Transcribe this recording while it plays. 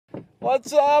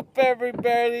What's up,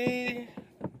 everybody?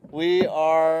 We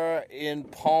are in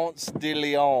Ponce de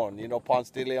Leon. You know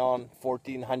Ponce de Leon,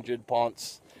 1400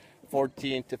 Ponce,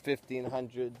 14 to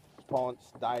 1500 Ponce,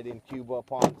 died in Cuba,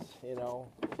 Ponce, you know.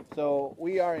 So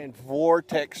we are in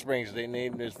Vortex Springs. They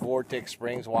named this Vortex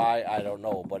Springs. Why? I don't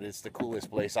know, but it's the coolest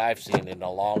place I've seen in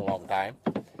a long, long time.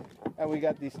 And we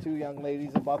got these two young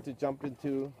ladies about to jump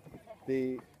into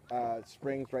the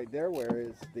springs right there, where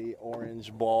is the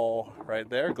orange ball right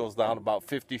there. It goes down about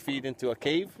 50 feet into a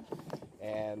cave,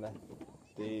 and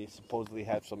they supposedly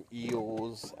have some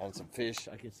eels and some fish.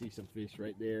 I can see some fish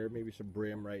right there, maybe some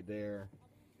brim right there.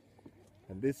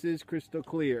 And this is crystal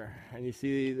clear. And you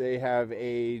see they have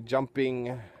a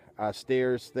jumping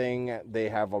stairs thing. They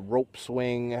have a rope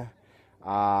swing.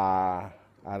 I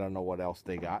don't know what else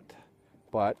they got,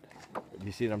 but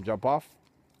you see them jump off.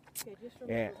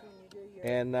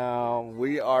 And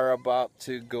we are about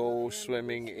to go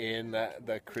swimming in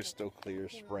the crystal clear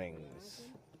springs.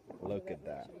 Look at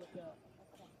that.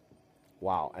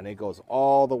 Wow. And it goes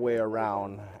all the way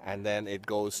around, and then it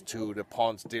goes to the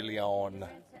Ponce de Leon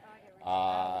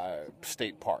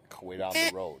State Park way down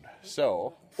the road.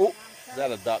 So, oh, is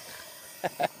that a duck?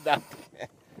 Duck.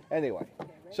 Anyway,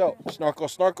 so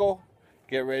snorkel.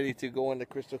 Get ready to go into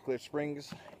crystal clear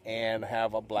springs and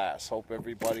have a blast. Hope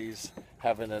everybody's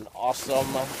having an awesome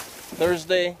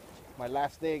Thursday. My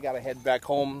last day, got to head back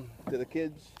home to the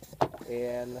kids,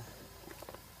 and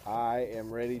I am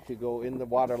ready to go in the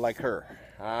water like her.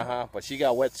 But she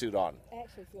got a wetsuit on.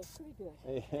 Actually feels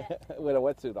pretty good. With a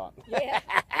wetsuit on. Yeah.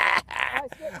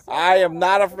 I am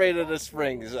not afraid of the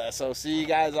springs. So see you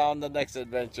guys on the next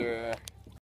adventure.